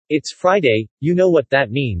It's Friday, you know what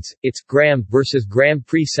that means, it's Graham versus Graham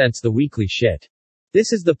presents the weekly shit.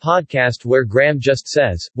 This is the podcast where Graham just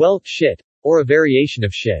says, well, shit, or a variation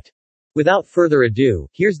of shit. Without further ado,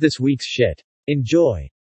 here's this week's shit. Enjoy.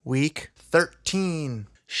 Week 13.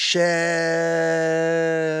 Shit.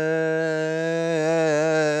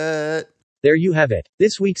 There you have it.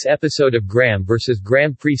 This week's episode of Graham versus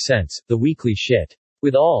Graham presents the weekly shit.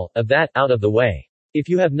 With all of that out of the way. If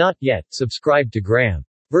you have not yet subscribed to Graham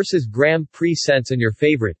versus Graham presents on your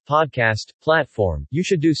favorite podcast platform, you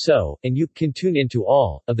should do so, and you can tune into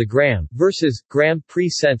all of the Graham versus Graham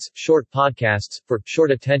presents short podcasts for short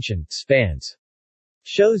attention spans.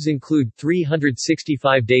 Shows include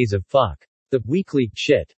 365 Days of Fuck, the weekly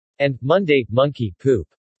shit, and Monday Monkey Poop.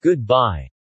 Goodbye.